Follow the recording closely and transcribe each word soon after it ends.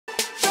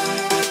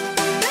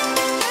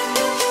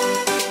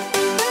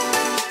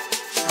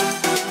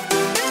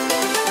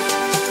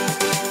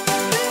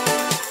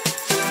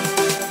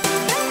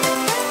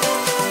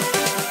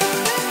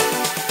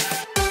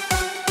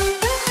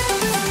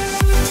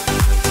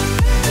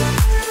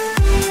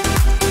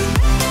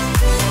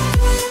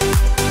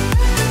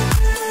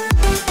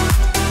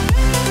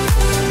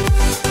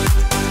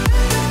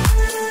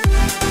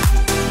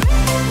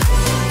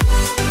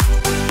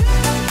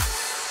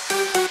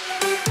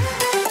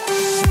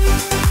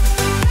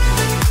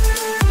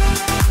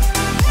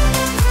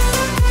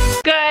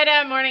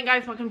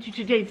guys, welcome to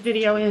today's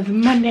video. It is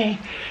Monday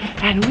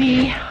and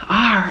we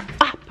are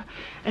up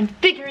and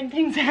figuring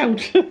things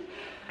out.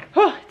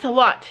 Oh, it's a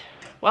lot.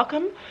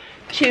 Welcome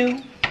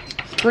to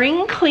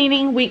spring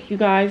cleaning week, you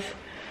guys.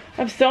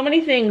 I have so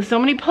many things, so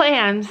many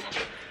plans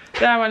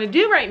that I want to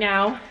do right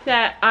now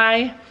that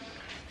I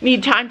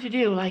need time to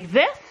do. Like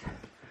this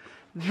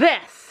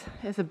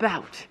is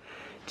about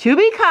to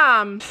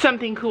become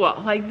something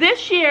cool. Like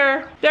this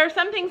year, there are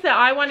some things that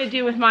I want to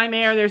do with my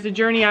mare. There's a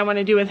journey I want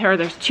to do with her.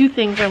 There's 2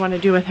 things I want to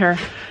do with her.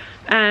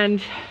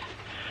 And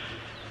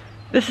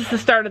this is the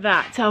start of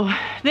that. So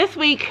this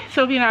week,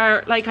 Sophie and I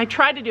are, like, I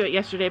tried to do it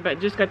yesterday,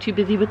 but just got too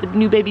busy with the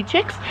new baby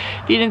chicks.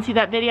 If you didn't see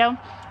that video,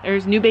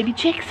 there's new baby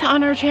chicks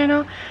on our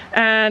channel.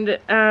 And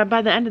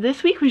by the end of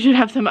this week, we should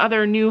have some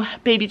other new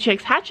baby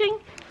chicks hatching.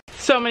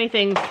 So many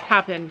things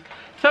happen.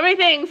 So many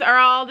things are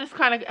all just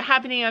kind of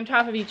happening on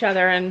top of each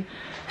other, and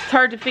it's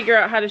hard to figure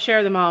out how to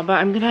share them all, but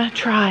I'm gonna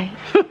try.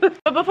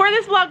 But before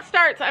this vlog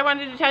starts, I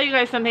wanted to tell you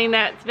guys something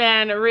that's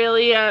been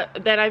really,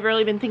 that I've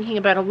really been thinking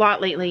about a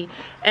lot lately,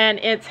 and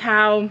it's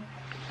how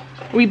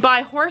we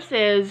buy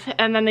horses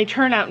and then they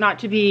turn out not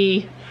to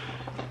be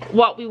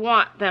what we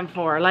want them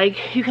for.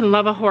 Like, you can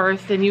love a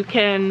horse and you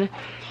can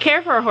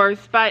care for a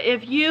horse, but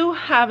if you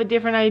have a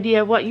different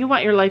idea of what you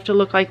want your life to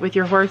look like with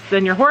your horse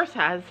than your horse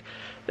has,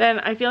 then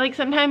I feel like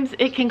sometimes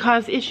it can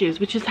cause issues,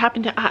 which has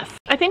happened to us.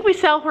 I think we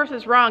sell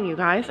horses wrong, you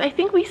guys. I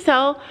think we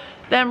sell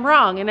them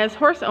wrong, and as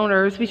horse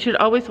owners, we should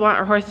always want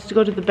our horses to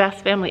go to the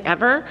best family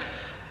ever,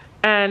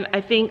 and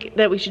I think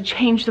that we should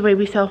change the way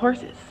we sell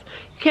horses.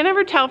 You can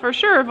never tell for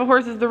sure if a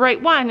horse is the right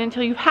one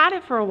until you've had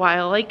it for a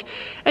while, like,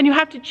 and you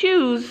have to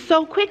choose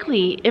so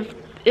quickly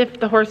if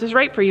the horse is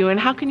right for you, and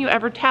how can you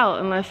ever tell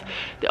unless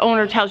the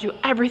owner tells you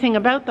everything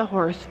about the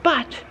horse?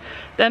 But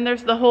then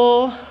there's the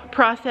whole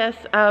process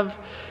of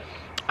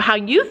how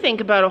you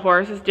think about a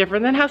horse is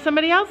different than how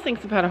somebody else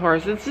thinks about a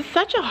horse. It's just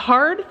such a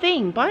hard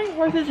thing. Buying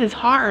horses is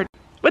hard.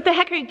 What the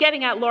heck are you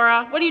getting at,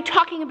 Laura? What are you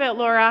talking about,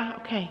 Laura?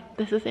 Okay,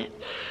 this is it.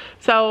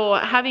 So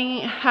having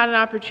had an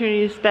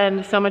opportunity to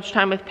spend so much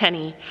time with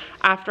Penny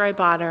after I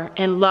bought her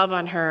and love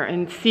on her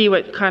and see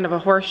what kind of a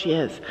horse she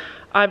is,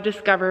 I've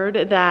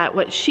discovered that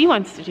what she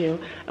wants to do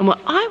and what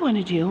I want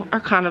to do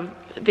are kind of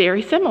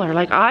very similar.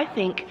 Like, I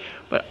think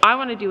what I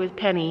want to do with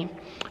Penny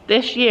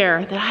this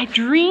year that I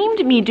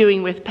dreamed me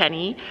doing with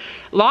Penny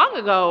long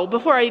ago,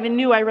 before I even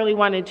knew I really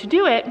wanted to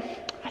do it,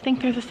 I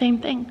think they're the same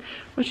thing,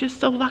 which is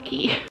so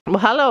lucky. Well,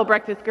 hello,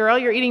 breakfast girl.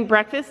 You're eating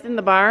breakfast in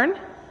the barn?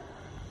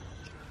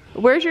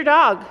 Where's your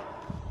dog?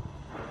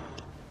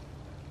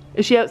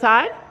 Is she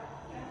outside?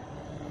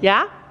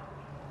 Yeah?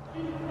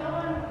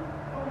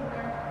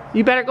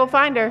 You better go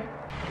find her.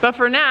 But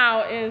for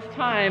now, it's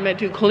time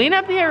to clean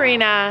up the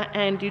arena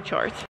and do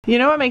chores. You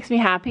know what makes me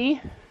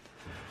happy?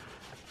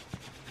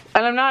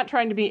 And I'm not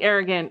trying to be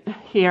arrogant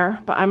here,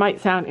 but I might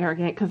sound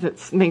arrogant because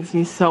it makes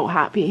me so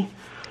happy.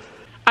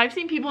 I've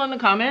seen people in the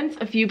comments,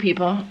 a few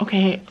people,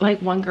 okay, like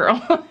one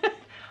girl.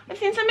 I've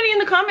seen somebody in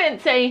the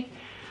comments say,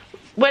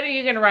 when are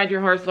you gonna ride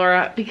your horse,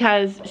 Laura?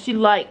 Because she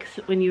likes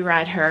when you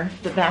ride her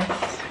the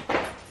best.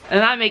 And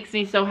that makes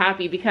me so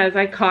happy because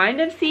I kind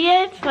of see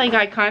it. Like,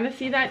 I kind of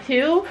see that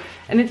too.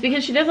 And it's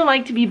because she doesn't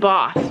like to be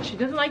bossed. She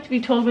doesn't like to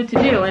be told what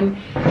to do. And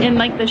in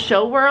like the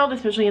show world,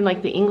 especially in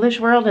like the English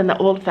world and the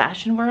old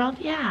fashioned world,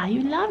 yeah,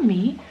 you love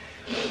me.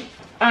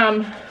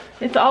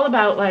 It's all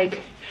about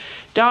like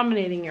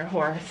dominating your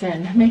horse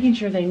and making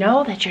sure they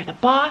know that you're the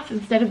boss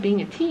instead of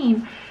being a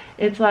team.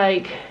 It's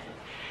like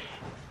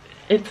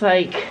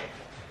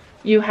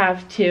you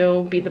have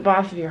to be the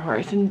boss of your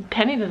horse. And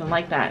Penny doesn't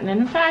like that. And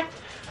in fact,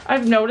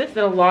 I've noticed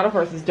that a lot of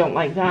horses don't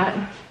like that.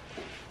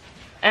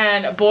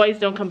 And boys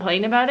don't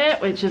complain about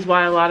it, which is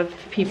why a lot of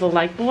people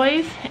like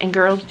boys. And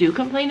girls do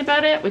complain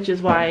about it, which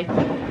is why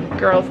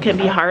girls can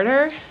be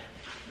harder.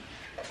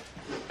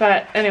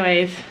 But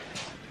anyways,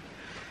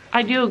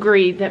 I do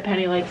agree that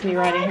Penny likes me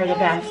riding her the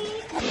best.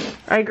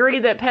 I agree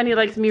that Penny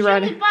likes me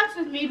riding. She only bucks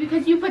with me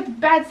because you put the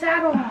bad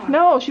saddle on.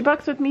 No, she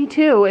bucks with me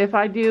too if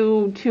I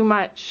do too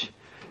much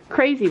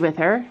crazy with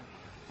her.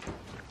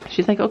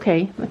 She's like,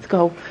 okay, let's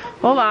go.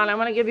 Hold on, I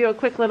want to give you a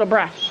quick little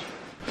brush.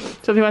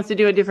 Sophie wants to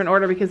do a different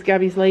order because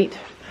Gabby's late.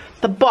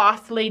 The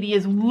boss lady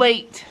is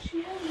late.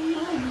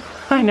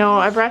 I know,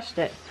 I brushed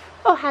it.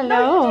 Oh, hello.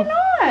 No, you did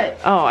not.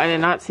 Oh, I did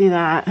not see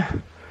that.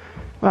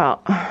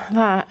 Well,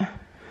 that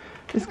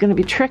is going to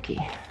be tricky.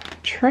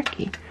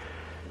 Tricky.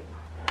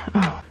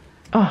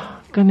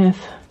 Oh, goodness.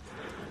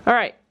 All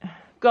right,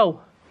 go.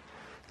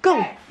 Go,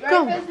 Okay,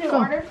 go, go.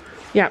 go.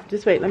 Yeah,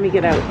 just wait, let me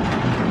get out.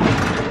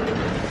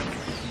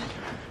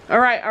 All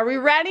right, are we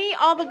ready?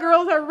 All the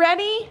girls are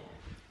ready?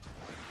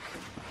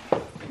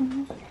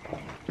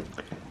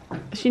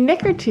 She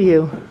nickered to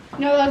you.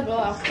 No, that's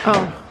Willow.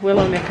 Oh,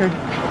 Willow nickered.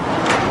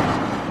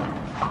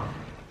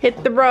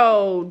 Hit the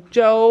road,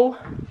 Joe.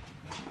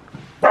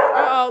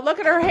 Uh-oh, look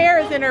at her hair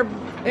is in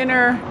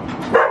her.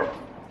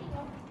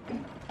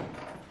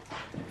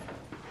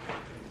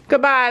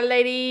 Goodbye,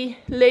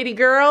 lady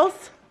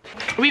girls.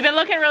 We've been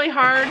looking really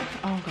hard.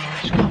 Oh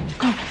gosh,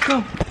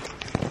 go.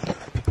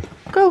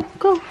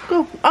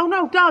 Go. Oh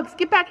no, dogs,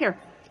 get back here.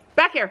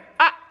 Back here.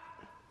 Ah.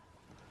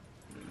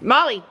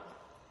 Molly.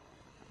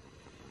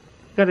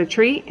 Got a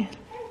treat?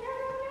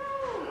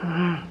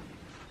 Yeah,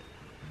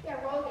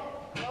 roll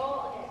again. Roll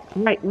again.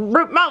 All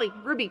right, Molly,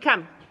 Ruby,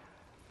 come.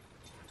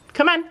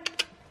 Come on.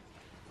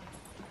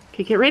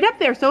 Okay, get right up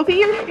there, Sophie.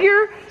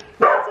 You're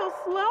so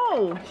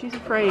slow. She's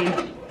afraid.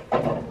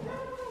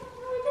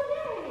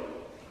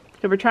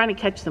 So we're trying to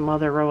catch them while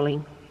they're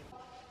rolling.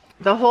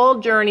 The whole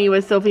journey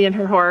with Sophie and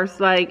her horse,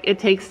 like, it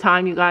takes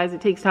time, you guys.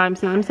 It takes time.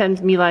 Sam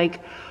sends me like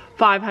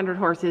 500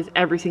 horses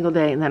every single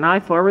day, and then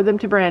I forward them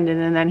to Brandon,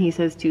 and then he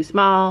says too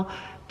small,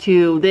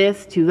 to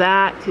this, to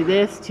that, to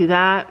this, to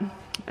that.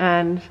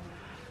 And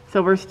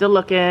so we're still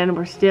looking.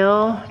 We're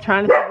still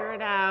trying to figure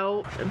it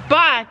out.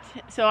 But,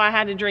 so I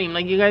had a dream.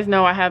 Like, you guys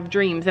know I have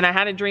dreams, and I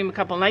had a dream a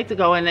couple nights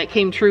ago, and it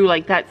came true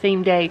like that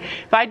same day.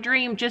 If I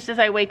dream just as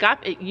I wake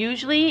up, it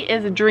usually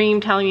is a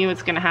dream telling me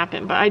what's gonna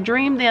happen. But I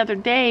dreamed the other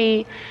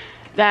day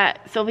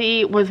that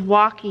Sophie was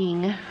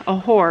walking a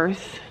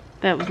horse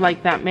that was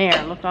like that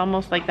mare, looked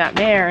almost like that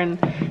mare, and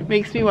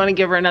makes me want to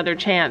give her another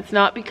chance.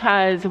 Not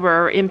because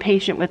we're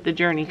impatient with the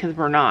journey, because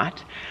we're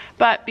not,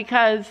 but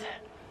because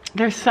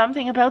there's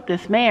something about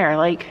this mare,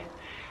 like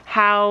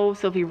how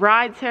Sophie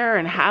rides her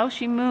and how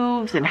she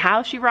moves and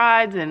how she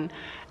rides, and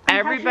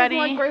everybody. She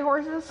doesn't like gray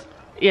horses?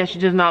 Yeah, she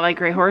does not like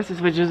gray horses,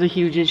 which is a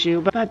huge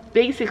issue. But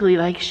basically,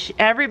 like,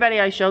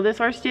 everybody I show this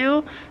horse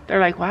to, they're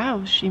like,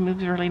 wow, she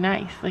moves really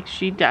nice. Like,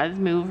 she does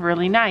move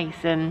really nice,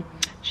 and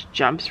she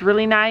jumps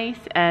really nice,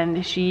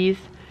 and she's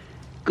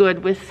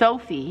good with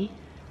Sophie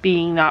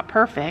being not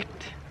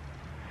perfect.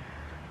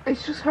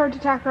 It's just hard to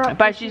tack her up.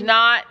 But she's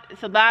not,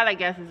 so that I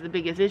guess is the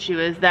biggest issue,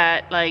 is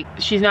that, like,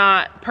 she's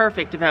not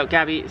perfect about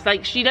Gabby. It's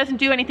like, she doesn't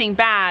do anything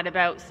bad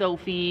about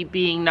Sophie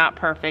being not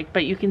perfect,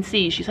 but you can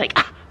see she's like,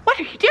 ah, what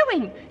are you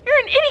doing? You're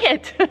an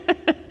idiot.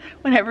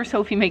 Whenever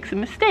Sophie makes a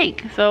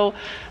mistake. So,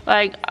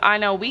 like, I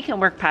know we can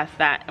work past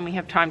that, and we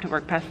have time to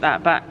work past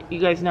that, but you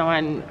guys know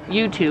on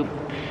YouTube,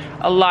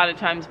 a lot of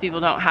times people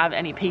don't have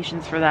any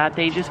patience for that.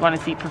 They just want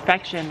to see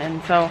perfection,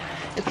 and so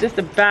it's just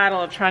a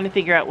battle of trying to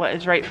figure out what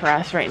is right for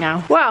us right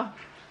now. Well,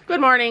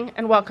 good morning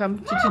and welcome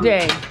to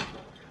today.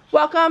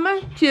 Welcome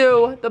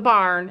to the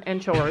barn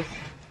and chores.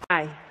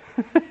 Hi.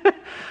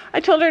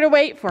 I told her to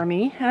wait for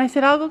me, and I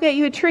said, I'll go get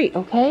you a treat,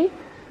 okay?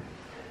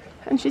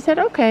 And she said,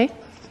 okay.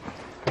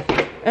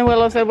 And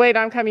Willow said, wait,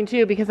 I'm coming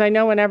too, because I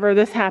know whenever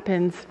this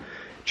happens,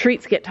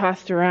 treats get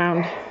tossed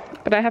around.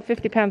 But I have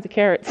 50 pounds of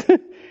carrots,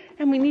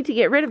 and we need to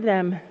get rid of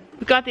them.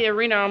 We got the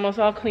arena almost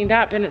all cleaned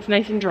up, and it's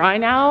nice and dry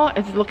now.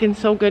 It's looking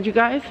so good, you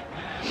guys.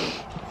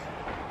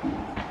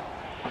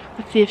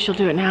 Let's see if she'll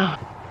do it now.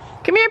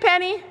 Come here,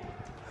 Penny.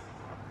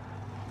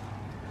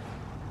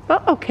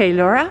 Oh, okay,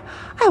 Laura.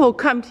 I will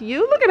come to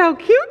you. Look at how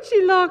cute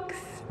she looks.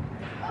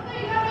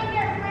 Okay, you got me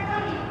here for my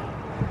money.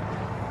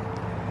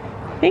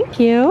 Thank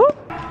you.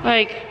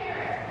 Like,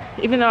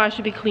 even though I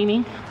should be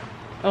cleaning.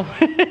 Oh,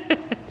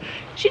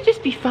 she'd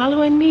just be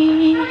following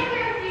me.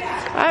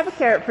 I have a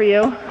carrot for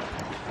you.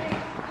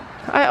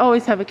 I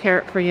always have a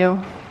carrot for you.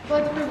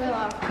 What's for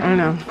Willow? I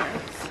know.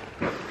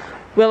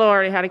 Willow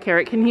already had a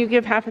carrot. Can you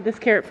give half of this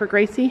carrot for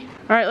Gracie?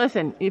 All right,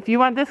 listen, if you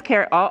want this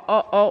carrot,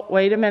 oh,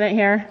 wait a minute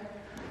here.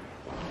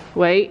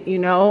 Wait, you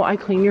know, I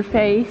clean your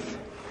face.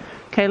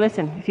 Okay,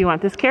 listen, if you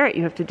want this carrot,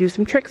 you have to do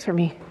some tricks for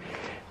me.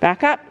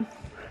 Back up.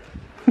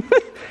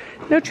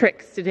 No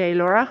tricks today,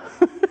 Laura.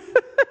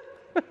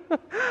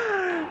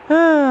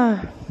 Oh,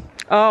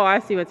 I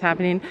see what's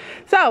happening.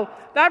 So,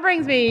 that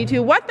brings me to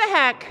what the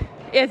heck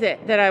is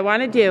it that I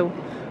want to do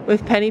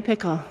with Penny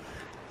Pickle?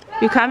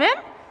 You come in?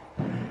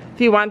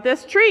 If you want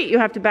this treat, you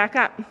have to back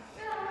up.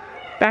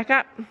 Back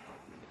up.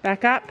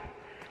 Back up.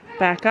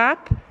 Back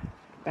up.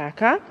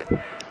 Back up.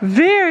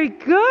 Very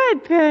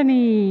good,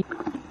 Penny.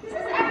 This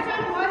is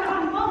episode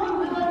 1 of What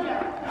Will Willow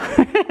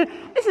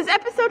Jump? This is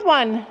episode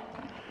 1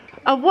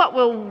 of What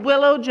Will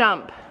Willow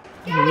Jump?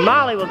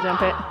 Molly will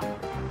jump it.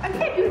 I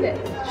can't do this.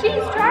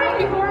 She's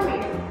trying before me.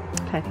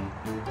 Okay.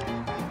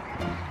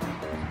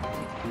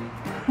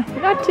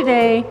 Not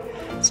today.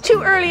 It's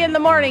too early in the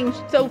morning,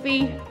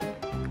 Sophie.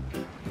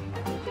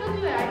 She'll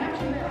do it. I know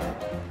she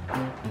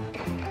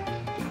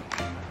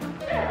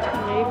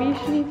will. Maybe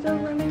she needs a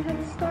running head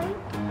start.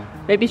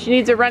 Maybe she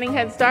needs a running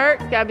head start.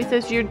 Gabby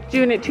says you're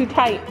doing it too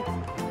tight.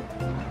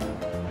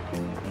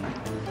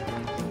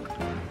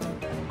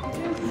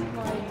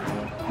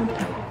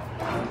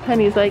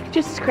 Penny's like,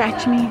 just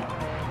scratch me.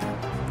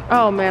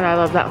 Oh man, I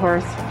love that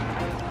horse.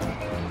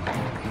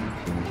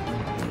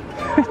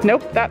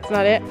 Nope, that's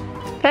not it.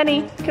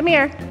 Penny, come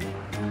here.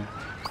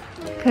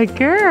 Good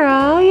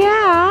girl,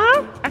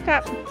 yeah. Back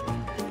up.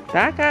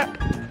 Back up.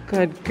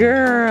 Good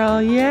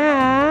girl,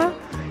 yeah.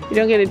 You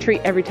don't get a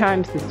treat every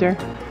time, sister.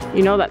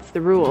 You know that's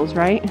the rules,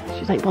 right?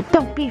 She's like, well,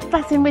 don't be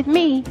fussing with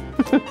me.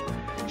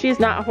 She is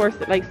not a horse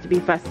that likes to be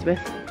fussed with.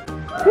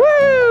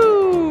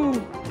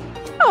 Woo!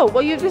 Oh,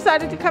 well, you've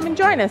decided to come and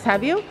join us,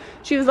 have you?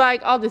 She was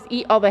like, I'll just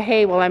eat all the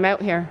hay while I'm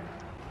out here.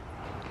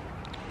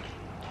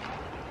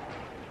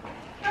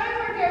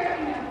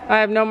 I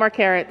have no more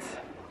carrots.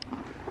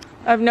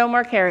 I have no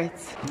more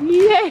carrots.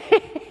 Yay!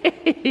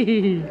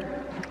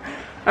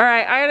 All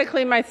right, I gotta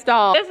clean my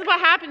stall. This is what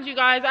happens, you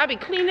guys. I'll be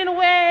cleaning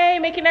away,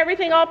 making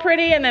everything all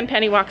pretty, and then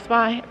Penny walks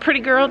by. A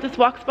pretty girl just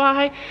walks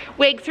by,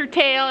 wags her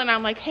tail, and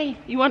I'm like, hey,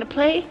 you wanna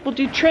play? We'll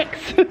do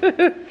tricks.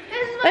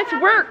 Let's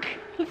work.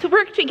 Let's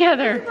work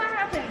together. This is what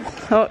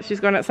happens. Oh, she's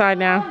going outside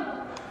now.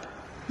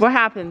 What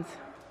happens?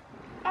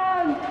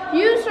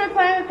 You start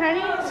playing with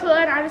Penny, so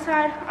then I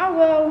decide, oh,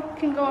 Willow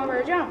can go over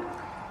a jump.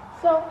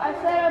 So I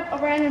set up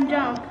a random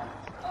jump,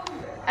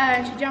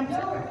 and she jumps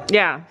it.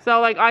 Yeah, so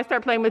like I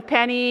start playing with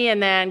Penny,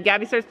 and then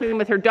Gabby starts playing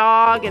with her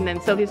dog, and then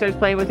Sophie starts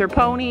playing with her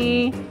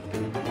pony. You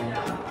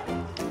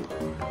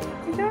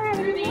don't have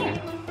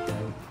anything.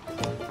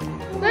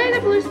 Look at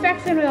the blue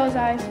specks in Willow's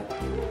eyes.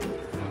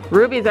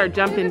 Ruby's our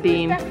jumping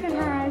bean. Specks in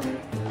her eyes.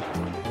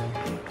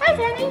 Hi,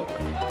 Penny.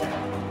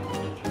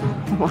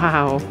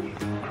 Wow.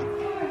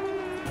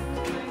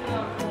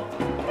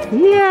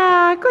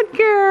 Yeah, good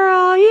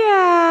girl,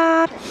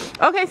 yeah.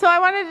 Okay, so I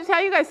wanted to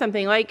tell you guys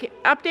something, like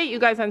update you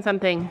guys on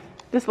something.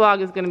 This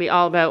vlog is gonna be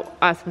all about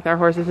us with our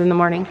horses in the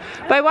morning.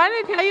 But I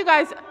wanted to tell you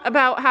guys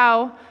about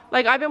how,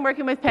 like I've been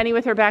working with Penny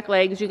with her back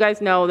legs. You guys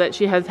know that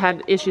she has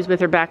had issues with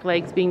her back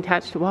legs being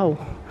touched. Whoa,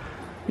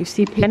 you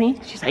see Penny?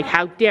 She's like,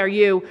 how dare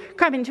you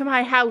come into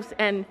my house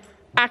and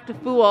act a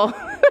fool.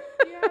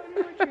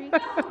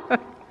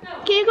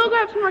 Can you go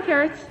grab some more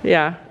carrots?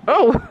 Yeah.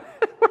 Oh,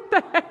 what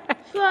the heck?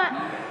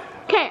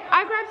 Okay,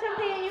 I grab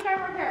something and you grab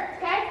more carrots,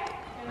 okay?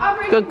 I'll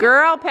bring Good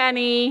girl,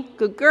 Penny.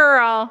 Good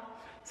girl.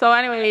 So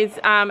anyways,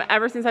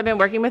 ever since I've been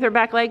working with her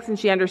back legs, and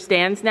she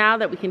understands now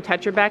that we can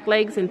touch her back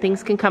legs and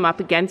things can come up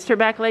against her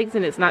back legs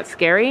and it's not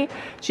scary,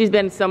 she's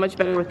been so much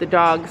better with the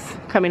dogs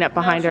coming up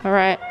behind her. All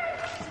right.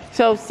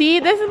 So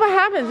see, this is what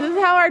happens. This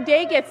is how our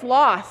day gets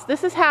lost.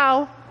 This is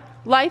how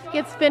life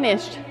gets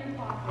finished.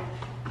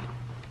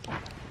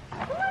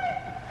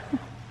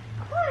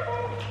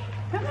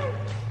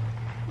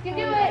 You can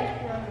do it.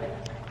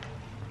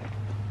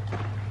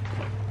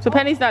 So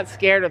Penny's not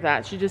scared of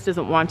that. She just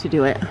doesn't want to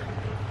do it.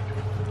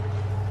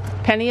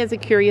 Penny is a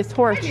curious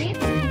horse.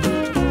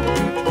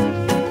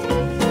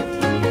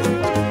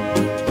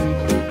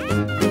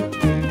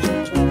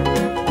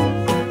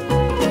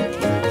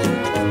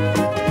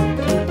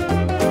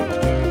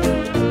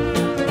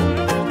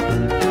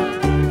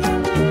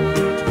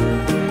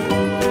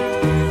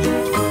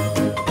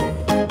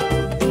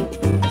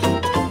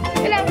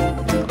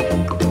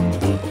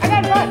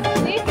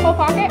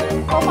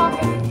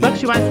 Look,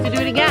 she wants to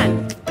do it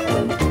again.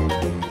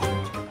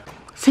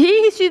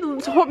 See,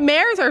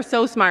 mares are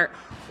so smart.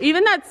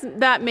 Even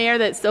that mare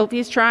that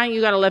Sophie's trying,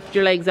 you gotta lift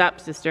your legs up,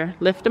 sister.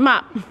 Lift them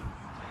up.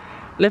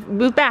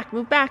 Move back,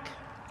 move back.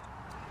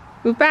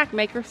 Move back,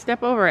 make her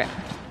step over it.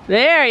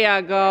 There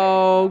you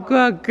go,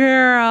 good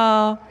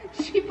girl.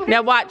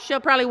 Now watch,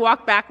 she'll probably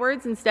walk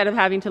backwards instead of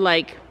having to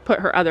like put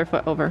her other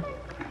foot over.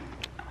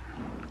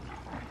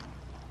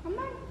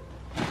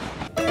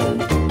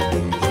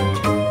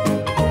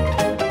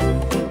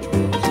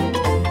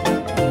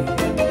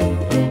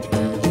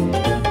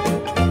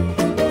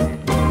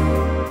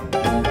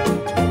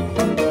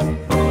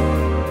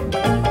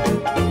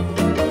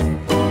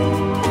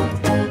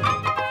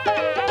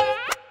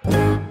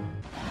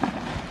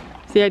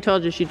 See, I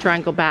told you she'd try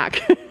and go back.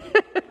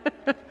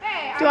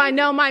 Hey, do I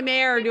know my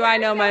mare or do I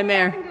know my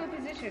mare?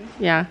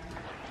 Yeah.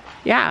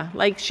 Yeah,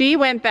 like she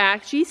went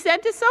back. She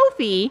said to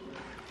Sophie,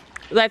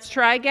 let's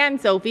try again,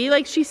 Sophie.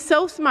 Like she's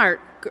so smart.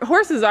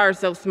 Horses are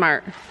so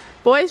smart.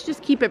 Boys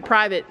just keep it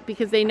private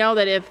because they know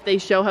that if they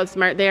show how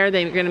smart they are,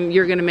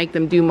 you're gonna make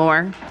them do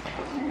more.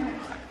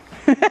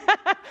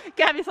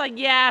 Gabby's like,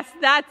 yes,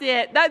 that's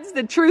it. That's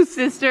the truth,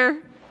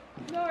 sister.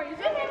 No, are you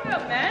talking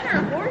about men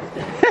or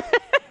horses?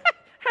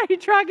 Are you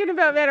talking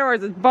about men or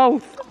horses?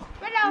 Both.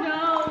 No,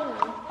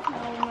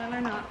 men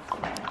are not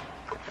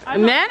smart.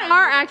 Men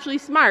are actually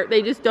smart.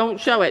 They just don't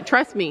show it.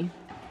 Trust me.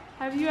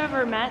 Have you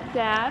ever met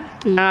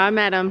Dad? No, I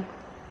met him.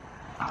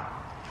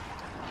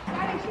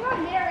 Daddy, she got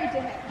married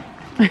to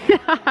him.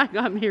 I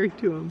got married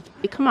to him.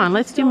 Hey, come on,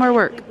 let's do more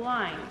work.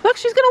 Blind. Look,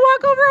 she's gonna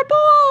walk over a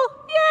pole.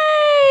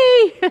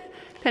 Yay!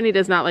 Penny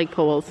does not like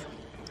poles.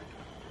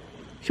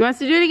 She wants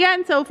to do it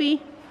again,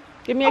 Sophie.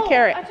 Give me a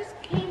carrot. I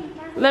just came.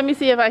 Let me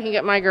see if I can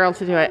get my girl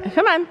to do it.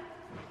 Come on.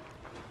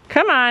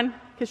 Come on.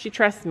 Because she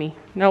trusts me.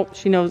 Nope,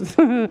 she knows.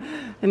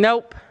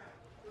 Nope.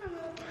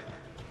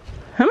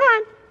 Come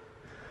on.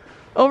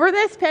 Over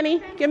this, Penny.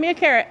 Give me a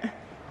carrot.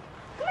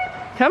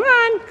 Come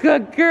on.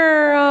 Good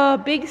girl.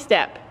 Big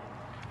step.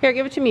 Here,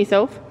 give it to me,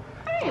 Soph.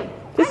 Hey,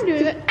 I'm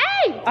doing it.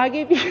 Hey! I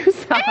gave you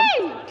some.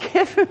 Hey!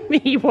 Give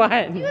me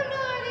one. You know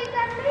the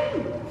exact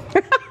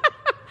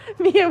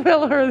thing. Me and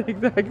Will are the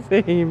exact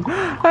same.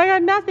 I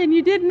got nothing.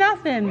 You did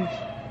nothing.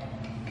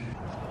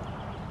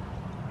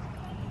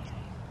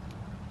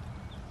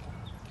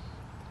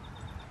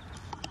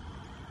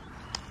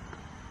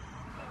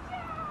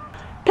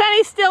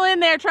 Penny's still in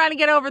there trying to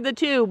get over the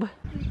tube.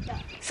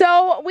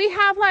 So we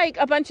have like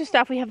a bunch of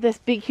stuff. We have this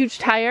big, huge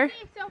tire.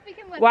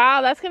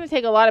 Wow, that's gonna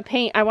take a lot of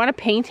paint. I want to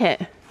paint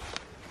it.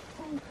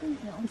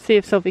 Let's see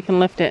if Sophie can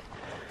lift it.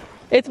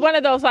 It's one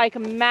of those like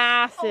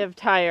massive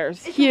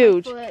tires,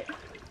 huge.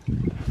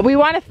 We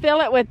want to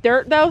fill it with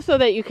dirt though, so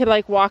that you could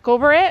like walk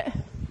over it.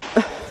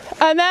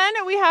 And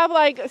then we have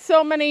like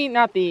so many,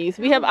 not these,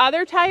 we have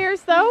other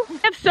tires though. We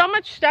have so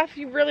much stuff.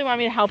 You really want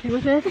me to help you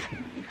with this?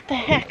 What the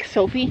heck,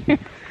 Sophie?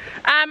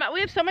 We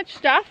have so much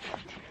stuff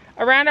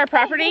around our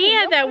property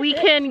that we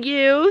can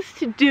use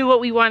to do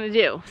what we want to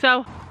do.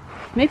 So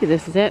maybe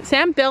this is it.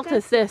 Sam built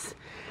us this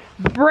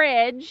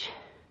bridge.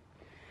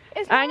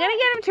 I'm gonna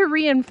get him to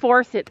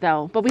reinforce it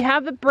though, but we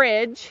have the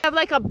bridge. We have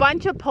like a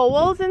bunch of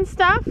poles and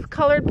stuff,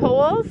 colored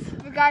poles.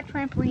 We got a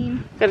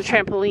trampoline. Got a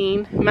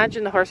trampoline.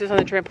 Imagine the horses on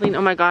the trampoline.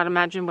 Oh my God,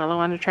 imagine Willow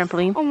on a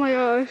trampoline. Oh my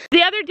gosh.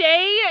 The other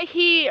day,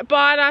 he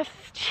bought us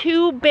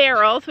 2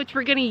 barrels, which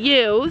we're gonna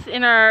use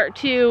in our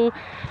 2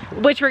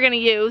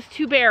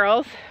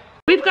 barrels.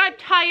 We've got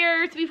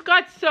tires, we've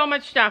got so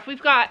much stuff.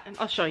 We've got,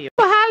 I'll show you.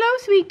 Oh, hello,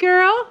 sweet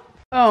girl.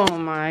 Oh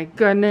my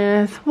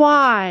goodness,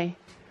 why?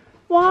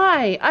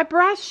 Why? I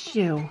brushed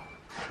you.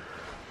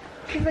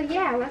 She's like,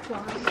 yeah, that's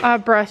why. I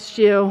brushed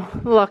you.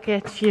 Look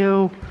at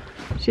you.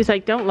 She's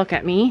like, don't look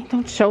at me.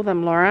 Don't show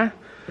them, Laura.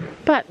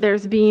 But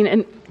there's been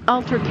an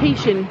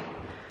altercation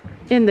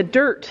in the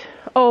dirt.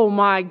 Oh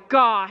my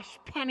gosh,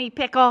 Penny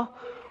Pickle.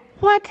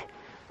 What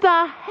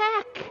the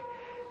heck?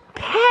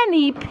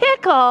 Penny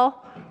Pickle?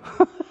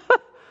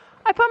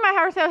 I put my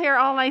horse out here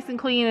all nice and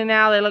clean and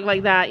now they look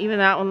like that. Even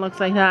that one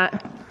looks like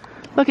that.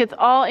 Look, it's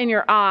all in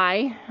your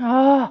eye.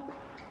 Oh.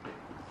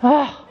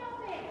 Oh,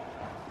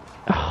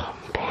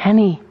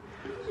 Penny.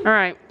 All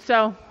right,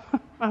 so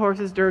my horse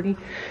is dirty.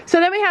 So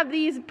then we have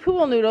these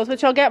pool noodles,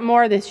 which I'll get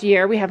more this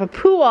year. We have a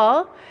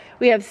pool,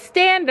 we have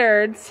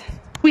standards,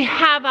 we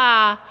have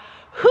a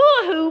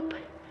hula hoop,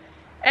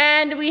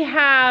 and we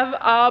have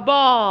a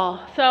ball.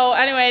 So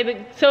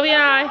anyway, Sophie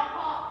and I,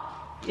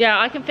 yeah,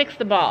 I can fix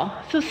the ball.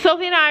 So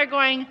Sophie and I are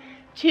going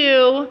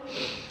to,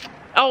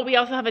 oh, we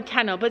also have a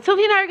tonneau, but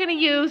Sophie and I are gonna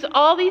use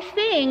all these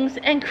things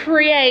and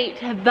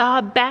create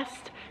the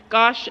best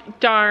gosh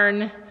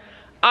darn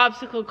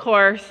obstacle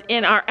course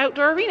in our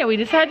outdoor arena. We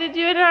decided to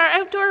do it in our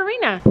outdoor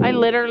arena. I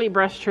literally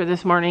brushed her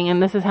this morning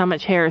and this is how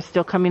much hair is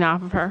still coming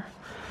off of her.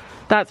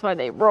 That's why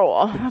they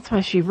roll. That's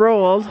why she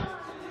rolled.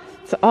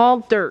 It's all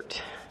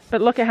dirt.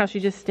 But look at how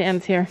she just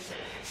stands here.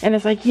 And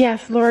it's like,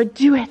 yes, Laura,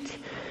 do it.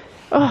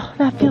 Oh,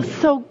 that feels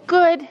so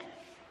good.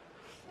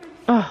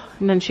 Oh,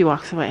 and then she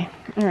walks away.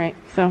 All right,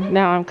 so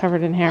now I'm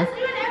covered in hair.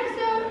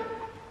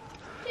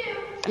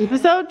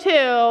 Episode 2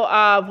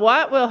 of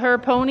what will her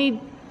pony...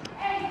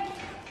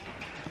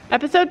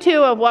 Episode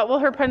 2 of what will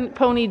her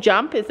pony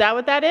jump? Is that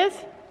what that is?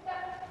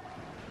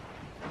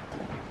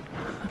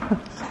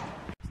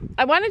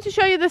 I wanted to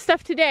show you this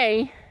stuff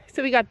today.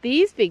 So we got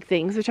these big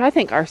things, which I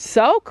think are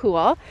so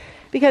cool.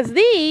 Because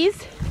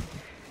these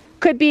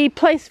could be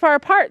placed far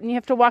apart and you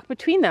have to walk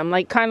between them.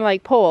 Like kind of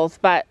like poles,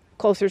 but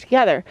closer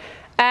together.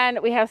 And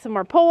we have some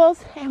more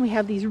poles. And we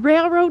have these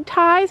railroad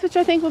ties, which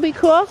I think will be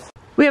cool.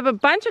 We have a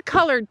bunch of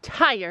colored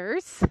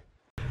tires.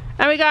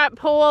 And we got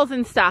poles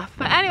and stuff.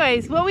 But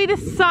anyways, what we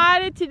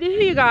decided to do,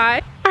 you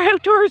guys, our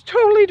outdoor is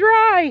totally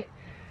dry.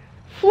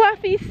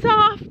 Fluffy,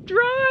 soft, dry,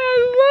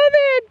 I love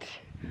it.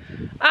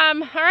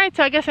 All right,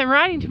 so I guess I'm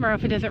riding tomorrow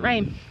if it doesn't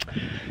rain.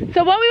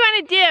 So what we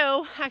want to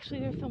do,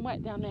 actually there's some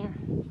wet down there,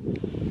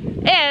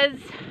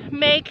 is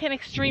make an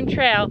extreme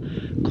trail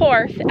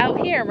course out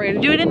here. We're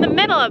gonna do it in the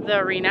middle of the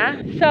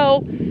arena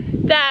so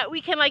that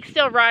we can like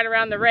still ride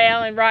around the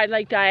rail and ride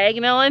like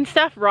diagonal and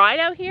stuff, ride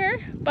out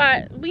here,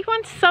 but we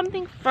want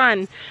something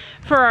fun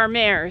for our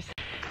mares.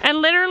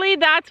 And literally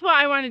that's what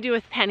I want to do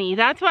with Penny.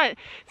 That's what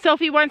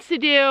Sophie wants to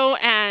do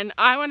and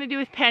I want to do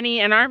with Penny,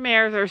 and our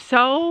mares are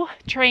so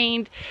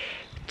trained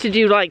to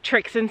do like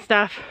tricks and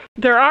stuff.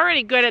 They're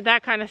already good at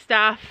that kind of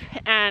stuff,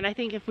 and I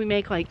think if we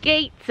make like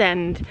gates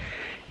and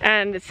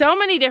so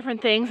many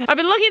different things. I've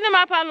been looking them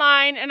up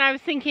online and I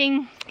was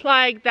thinking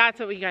like that's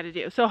what we got to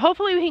do. So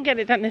hopefully we can get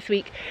it done this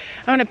week.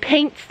 I want to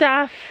paint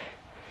stuff.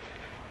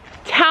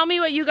 Tell me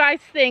what you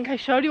guys think. I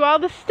showed you all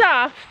the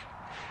stuff.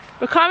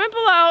 But comment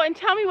below and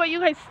tell me what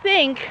you guys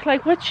think.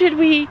 Like what should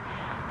we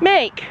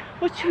make?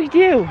 What should we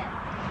do?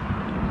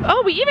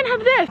 Oh, we even have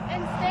this.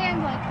 And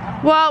stand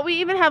like. Well, we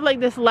even have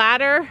like this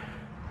ladder,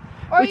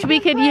 which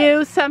we could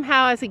use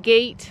somehow as a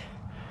gate.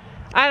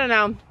 I don't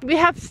know. We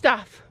have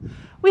stuff.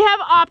 We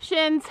have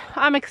options.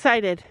 I'm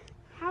excited.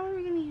 How are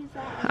we gonna use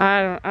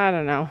that? I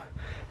don't know.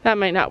 That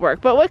might not work,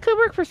 but what could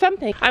work for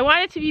something? I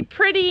want it to be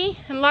pretty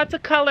and lots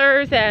of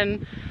colors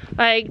and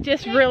like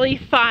just really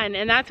fun,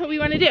 and that's what we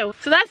want to do.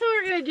 So that's what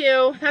we're gonna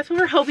do. That's what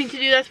we're hoping to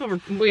do. That's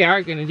what we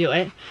are gonna do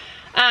it.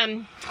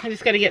 I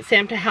just gotta get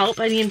Sam to help.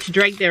 I need him to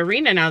drag the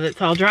arena now that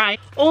it's all dry.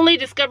 Only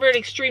discovered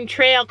extreme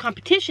trail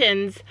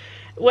competitions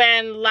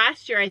when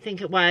last year, I think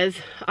it was,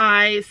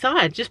 I saw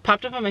it just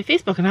popped up on my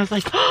Facebook and I was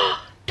like,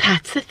 oh,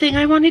 that's the thing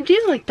I want to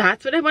do. Like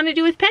that's what I want to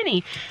do with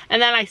Penny.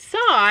 And then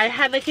I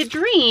had like a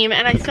dream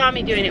and I saw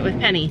me doing it with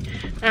Penny.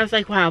 And I was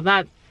like, wow,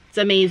 that's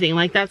amazing.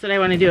 Like that's what I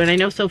want to do. And I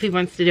know Sophie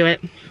wants to do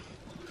it.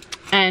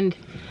 And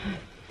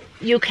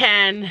you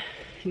can,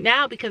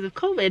 now because of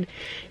COVID,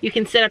 you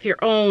can set up your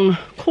own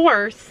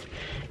course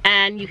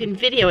and you can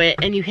video it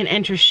and you can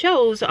enter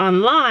shows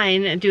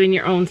online doing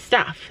your own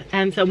stuff.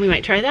 And so we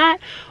might try that,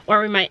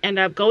 or we might end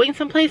up going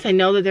someplace. I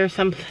know that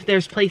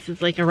there's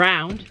places like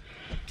around.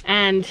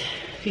 And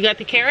you got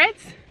the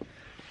carrots?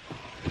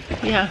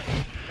 Yeah.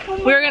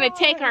 We're gonna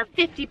take our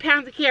 50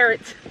 pounds of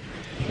carrots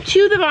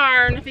to the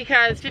barn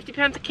because 50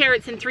 pounds of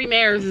carrots and 3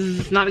 mares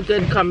is not a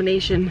good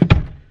combination.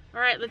 All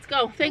right, let's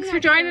go. Thanks for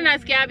joining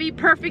us, Gabby.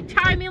 Perfect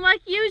timing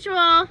like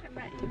usual.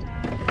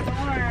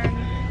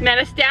 Met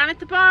us down at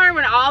the barn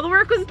when all the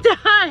work was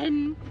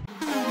done.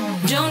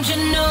 Don't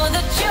you know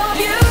that you're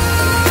beautiful?